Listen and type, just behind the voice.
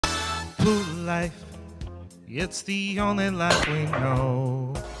Pool life, it's the only life we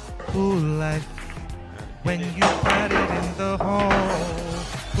know. Pool life, when you put it in the hole.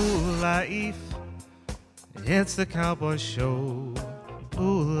 Pool life, it's the cowboy show.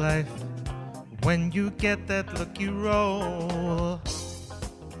 Pool life, when you get that lucky roll.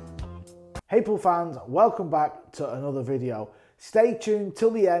 Hey Pool fans, welcome back to another video. Stay tuned till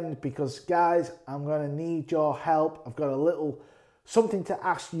the end because guys, I'm going to need your help. I've got a little something to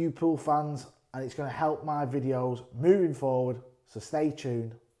ask you Pool fans and it's going to help my videos moving forward, so stay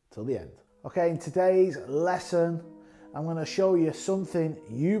tuned till the end. Okay, in today's lesson I'm going to show you something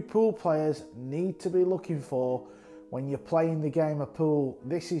you pool players need to be looking for when you're playing the game of pool.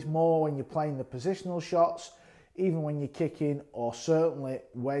 This is more when you're playing the positional shots, even when you're kicking, or certainly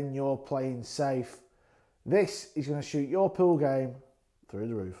when you're playing safe. This is going to shoot your pool game through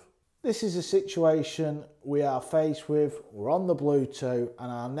the roof. This is a situation we are faced with. We're on the blue 2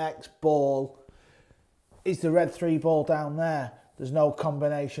 and our next ball is the red 3 ball down there. There's no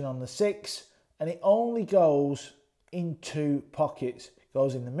combination on the 6 and it only goes in 2 pockets. It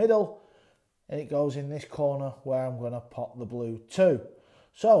goes in the middle and it goes in this corner where I'm going to pop the blue 2.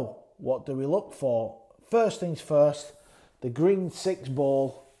 So what do we look for? First things first, the green 6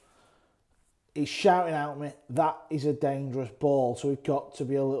 ball is shouting out at me, that is a dangerous ball, so we've got to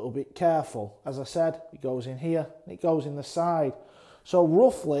be a little bit careful. As I said, it goes in here, and it goes in the side. So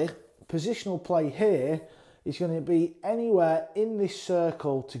roughly, positional play here is going to be anywhere in this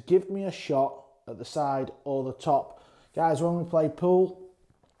circle to give me a shot at the side or the top. Guys, when we play pool,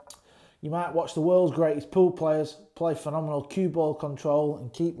 you might watch the world's greatest pool players play phenomenal cue ball control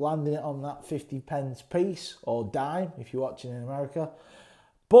and keep landing it on that 50p piece or dime if you're watching in America.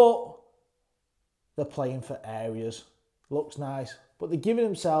 But they're playing for areas. Looks nice, but they're giving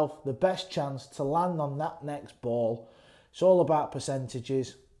themselves the best chance to land on that next ball. It's all about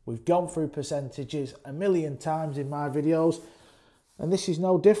percentages. We've gone through percentages a million times in my videos, and this is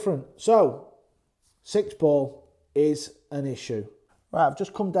no different. So, 6 ball is an issue. Right, I've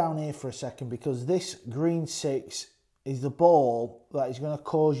just come down here for a second because this green 6 is the ball that is going to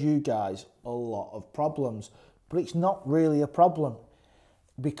cause you guys a lot of problems. But it's not really a problem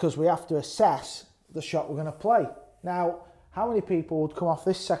because we have to assess the shot we're going to play. Now, how many people would come off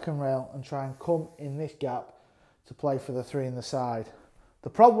this second rail and try and come in this gap to play for the 3 in the side? The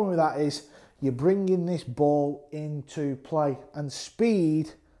problem with that is you're bringing this ball into play and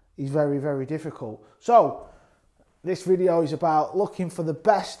speed is very, very difficult. So, this video is about looking for the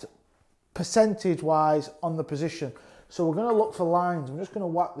best percentage-wise on the position. So we're going to look for lines. I'm just going to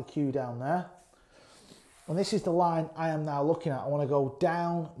whack the cue down there. And this is the line I am now looking at. I want to go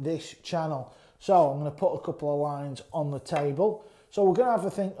down this channel. So I'm going to put a couple of lines on the table. So we're going to have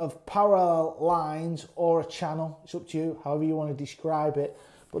a think of parallel lines or a channel. It's up to you, however you want to describe it.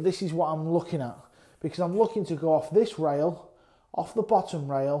 But this is what I'm looking at. Because I'm looking to go off this rail, off the bottom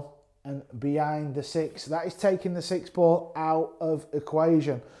rail, and behind the 6. That is taking the 6 ball out of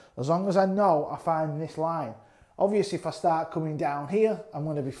equation. As long as I know I find this line. Obviously, if I start coming down here, I'm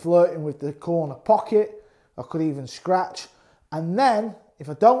going to be flirting with the corner pocket. I could even scratch. And then, if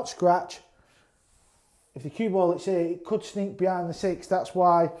I don't scratch, if the cue ball is here, it could sneak behind the 6. That's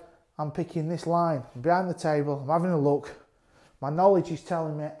why I'm picking this line. I'm behind the table, I'm having a look. My knowledge is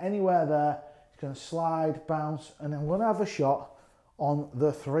telling me anywhere there, it's going to slide, bounce, and I'm going to have a shot on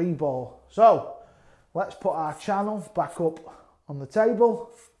the 3 ball. So, let's put our channel back up on the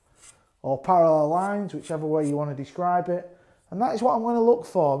table, or parallel lines, whichever way you want to describe it. And that is what I'm going to look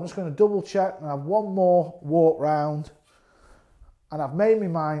for. I'm just going to double check and have one more walk round. And I've made my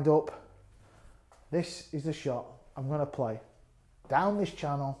mind up. This is the shot I'm going to play. Down this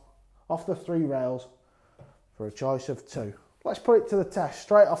channel, off the 3 rails, for a choice of 2. Let's put it to the test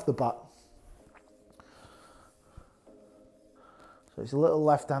straight off the bat. So it's a little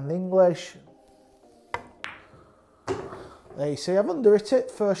left-hand English. There you see, I've underhit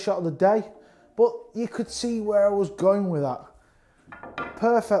it, first shot of the day. But you could see where I was going with that.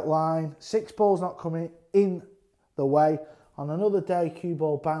 Perfect line, 6 balls not coming in the way. On another day, cue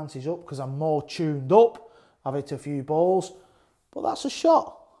ball bounces up because I'm more tuned up. I've hit a few balls, but that's a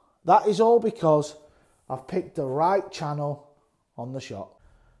shot. That is all because I've picked the right channel on the shot.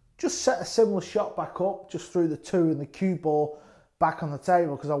 Just set a similar shot back up, just through the 2 and the cue ball back on the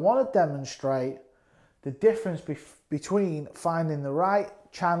table because I want to demonstrate the difference between finding the right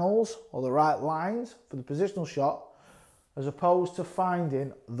channels or the right lines for the positional shot as opposed to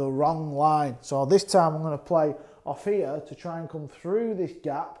finding the wrong line. So this time I'm going to play off here to try and come through this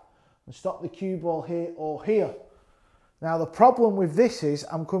gap and stop the cue ball here or here. Now the problem with this is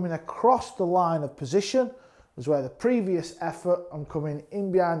I'm coming across the line of position was where the previous effort, I'm coming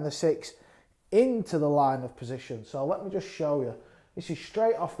in behind the 6 into the line of position. So let me just show you. This is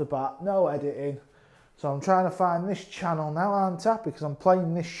straight off the bat, no editing. So I'm trying to find this channel now, aren't I? Because I'm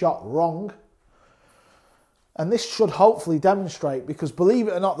playing this shot wrong. And this should hopefully demonstrate, because believe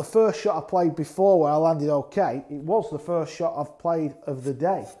it or not, the first shot I played before where I landed okay, it was the first shot I've played of the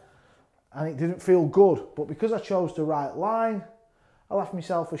day. And it didn't feel good. But because I chose the right line, I left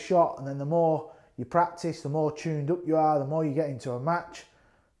myself a shot. And then the more you practice, the more tuned up you are, the more you get into a match,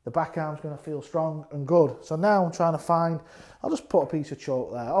 the backhand's going to feel strong and good. So now I'm trying to find, I'll just put a piece of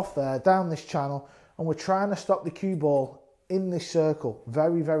chalk there, off there, down this channel, and we're trying to stop the cue ball in this circle.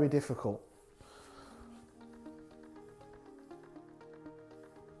 Very, very difficult.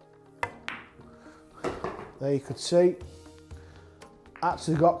 There you could see,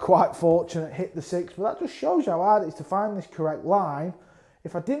 actually got quite fortunate, hit the 6, but that just shows you how hard it is to find this correct line.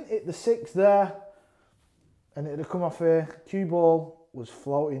 If I didn't hit the 6 there, and it'd have come off here, cue ball was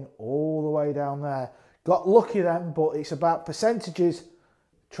floating all the way down there. Got lucky then, but it's about percentages.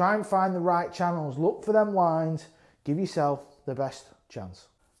 Try and find the right channels, look for them lines, give yourself the best chance.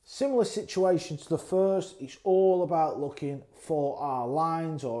 Similar situation to the first, it's all about looking for our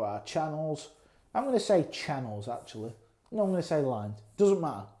lines or our channels. I'm going to say channels actually. No, I'm going to say lines. Doesn't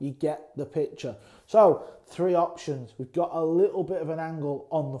matter. You get the picture. So, 3 options. We've got a little bit of an angle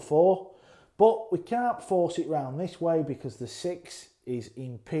on the 4, but we can't force it round this way because the 6 is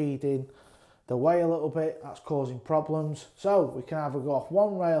impeding the way a little bit. That's causing problems. So, we can either go off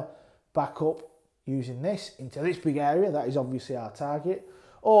one rail, back up using this into this big area. That is obviously our target.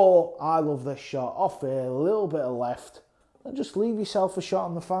 Or, I love this shot. Off here, a little bit of left. And just leave yourself a shot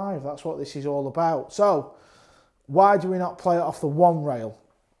on the 5. That's what this is all about. So, why do we not play it off the 1 rail?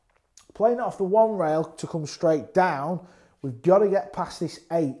 Playing it off the 1 rail to come straight down, we've got to get past this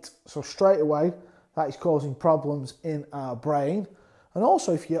 8. So straight away, that is causing problems in our brain. And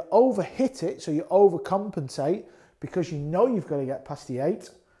also, if you overhit it, so you overcompensate, because you know you've got to get past the 8,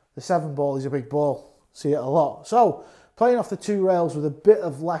 the 7 ball is a big ball. See it a lot. So, playing off the 2 rails with a bit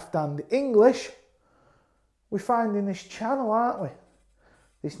of left-hand English, we're finding this channel, aren't we?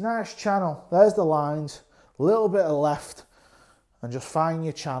 This nice channel. There's the lines. A little bit of left. And just find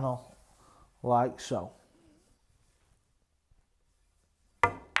your channel like so.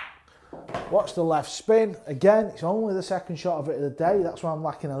 Watch the left spin. Again, it's only the second shot of it of the day. That's why I'm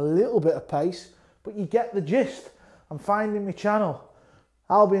lacking a little bit of pace. But you get the gist. I'm finding my channel.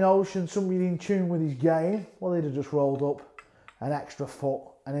 Albion Ocean, somebody in tune with his game. Well, he'd have just rolled up an extra foot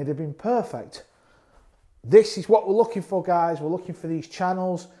and it'd have been perfect. This is what we're looking for, guys. We're looking for these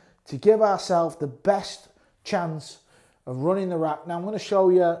channels to give ourselves the best chance of running the rack. Now I'm going to show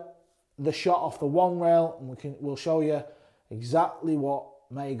you the shot off the 1 rail, and we'll show you exactly what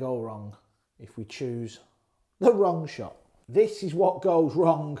may go wrong if we choose the wrong shot. This is what goes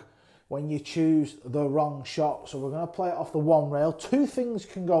wrong when you choose the wrong shot. So we're going to play it off the 1 rail. 2 things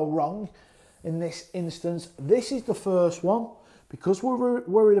can go wrong in this instance. This is the first one. Because we're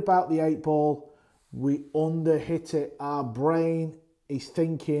worried about the 8 ball, we underhit it. Our brain is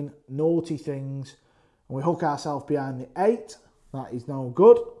thinking naughty things, and we hook ourselves behind the 8. That is no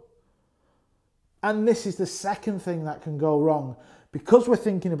good. And this is the second thing that can go wrong. Because we're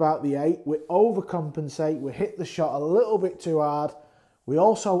thinking about the 8, we overcompensate, we hit the shot a little bit too hard. We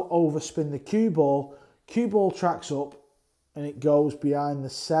also overspin the cue ball. Cue ball tracks up and it goes behind the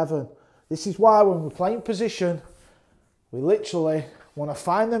 7. This is why when we're playing position, we literally want to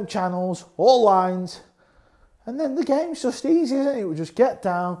find them channels or lines, and then the game's just easy, isn't it? We just get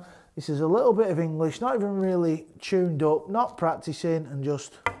down. This is a little bit of English, not even really tuned up, not practicing, and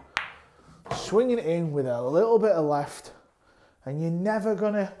just swinging it in with a little bit of left. And you're never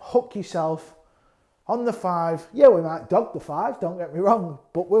going to hook yourself on the 5. Yeah, we might dog the 5, don't get me wrong,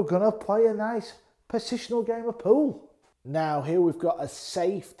 but we're going to play a nice positional game of pool. Now here we've got a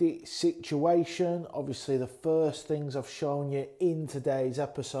safety situation. Obviously the first things I've shown you in today's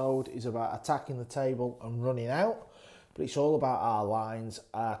episode is about attacking the table and running out. But it's all about our lines,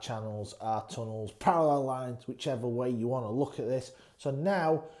 our channels, our tunnels, parallel lines, whichever way you want to look at this. So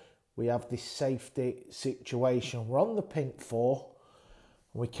now we have this safety situation. We're on the pink 4.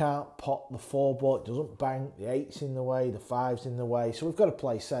 We can't pot the 4 ball, it doesn't bang, the 8's in the way, the 5's in the way. So we've got to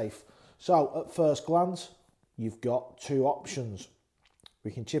play safe. So at first glance, you've got 2 options.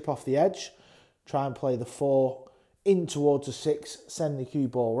 We can chip off the edge, try and play the 4 in towards the 6, send the cue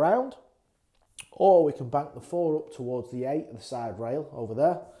ball round. Or we can bank the 4 up towards the 8, the side rail over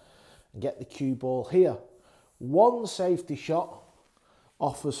there, and get the cue ball here. One safety shot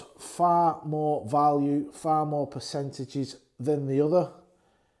offers far more value, far more percentages than the other.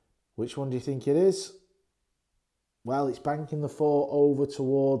 Which one do you think it is? well, it's banking the 4 over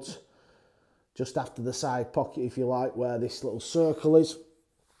towards just after the side pocket, if you like, where this little circle is,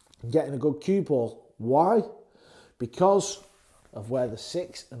 and getting a good cue ball. Why? Because of where the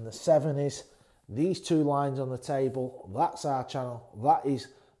 6 and the 7 is. These 2 lines on the table, that's our channel. That is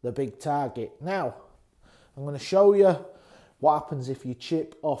the big target. Now, I'm going to show you what happens if you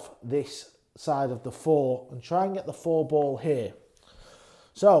chip off this side of the 4 and try and get the 4 ball here.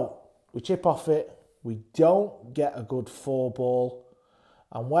 So, we chip off it. We don't get a good 4 ball.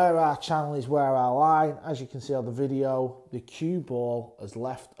 And where our channel is, where our line, as you can see on the video, the cue ball has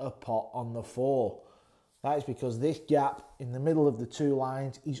left a pot on the 4. That is because this gap in the middle of the 2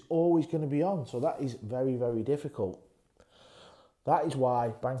 lines is always going to be on. So that is very, very difficult. That is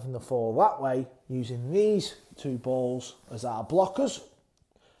why banking the 4 that way, using these 2 balls as our blockers,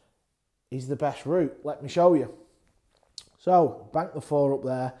 is the best route. Let me show you. So, bank the 4 up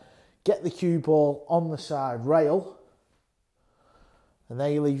there, get the cue ball on the side rail, and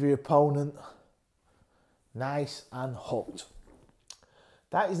there you leave your opponent nice and hooked.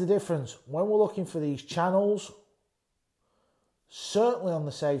 That is the difference. When we're looking for these channels, certainly on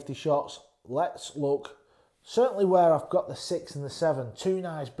the safety shots, let's look, certainly where I've got the 6 and the 7, 2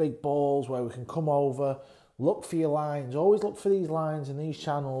 nice big balls where we can come over, look for your lines, always look for these lines and these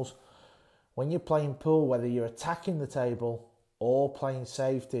channels when you're playing pool, whether you're attacking the table or playing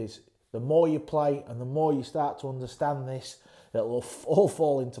safeties. The more you play and the more you start to understand this, it'll all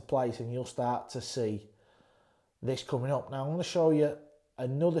fall into place and you'll start to see this coming up. Now I'm going to show you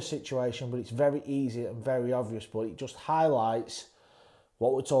another situation, but it's very easy and very obvious, but it just highlights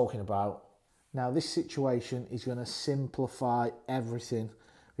what we're talking about. Now this situation is going to simplify everything,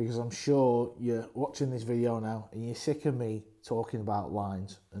 because I'm sure you're watching this video now and you're sick of me talking about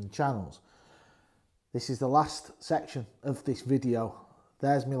lines and channels. This is the last section of this video.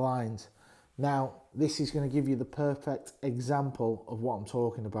 There's my lines. Now this is going to give you the perfect example of what I'm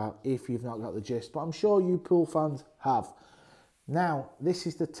talking about if you've not got the gist, but I'm sure you pool fans have. Now, this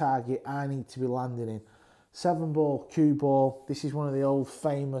is the target I need to be landing in. 7 ball, cue ball. This is one of the old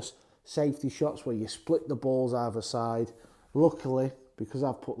famous safety shots where you split the balls either side. Luckily, because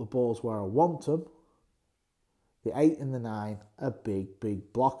I've put the balls where I want them, the 8 and the 9 are big,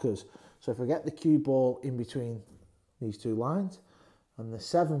 big blockers. So if I get the cue ball in between these 2 lines and the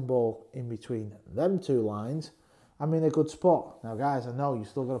 7 ball in between them 2 lines, I'm in a good spot. Now, guys, I know you've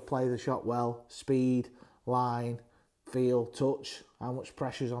still got to play the shot well. Speed, line, feel, touch, how much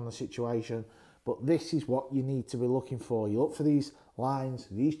pressure's on the situation, but this is what you need to be looking for. You look for these lines,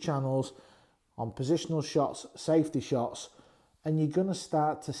 these channels on positional shots, safety shots, and you're going to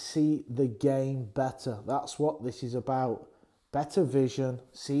start to see the game better. That's what this is about. Better vision,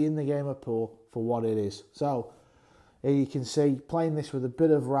 seeing the game of pool for what it is. So here you can see, playing this with a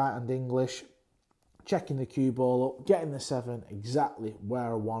bit of right-hand English, checking the cue ball up, getting the 7 exactly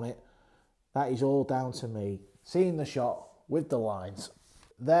where I want it. That is all down to me. Seeing the shot with the lines.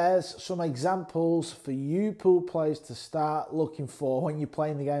 There's some examples for you pool players to start looking for when you're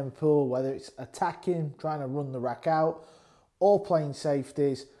playing the game of pool, whether it's attacking, trying to run the rack out, or playing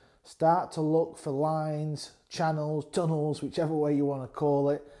safeties. Start to look for lines, channels, tunnels, whichever way you want to call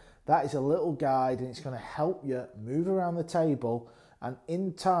it. That is a little guide and it's going to help you move around the table, and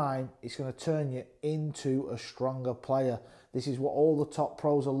in time it's going to turn you into a stronger player. This is what all the top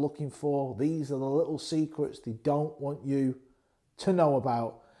pros are looking for. These are the little secrets they don't want you to know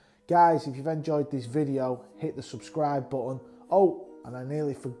about. Guys, if you've enjoyed this video, hit the subscribe button. Oh, and I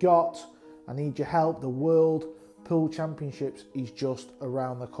nearly forgot, I need your help. The World Pool Championships is just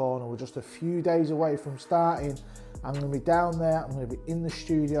around the corner. We're just a few days away from starting. I'm going to be down there. I'm going to be in the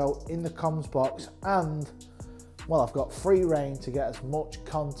studio, in the comms box, and well, I've got free reign to get as much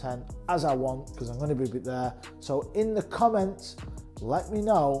content as I want because I'm going to be there. So in the comments, let me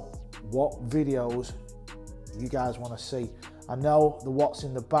know what videos you guys want to see. I know the what's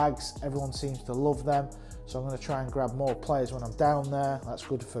in the bags, everyone seems to love them. So I'm going to try and grab more players when I'm down there. That's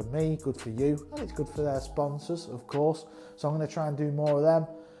good for me, good for you, and it's good for their sponsors, of course. So I'm going to try and do more of them.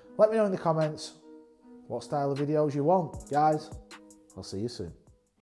 Let me know in the comments what style of videos you want. Guys, I'll see you soon.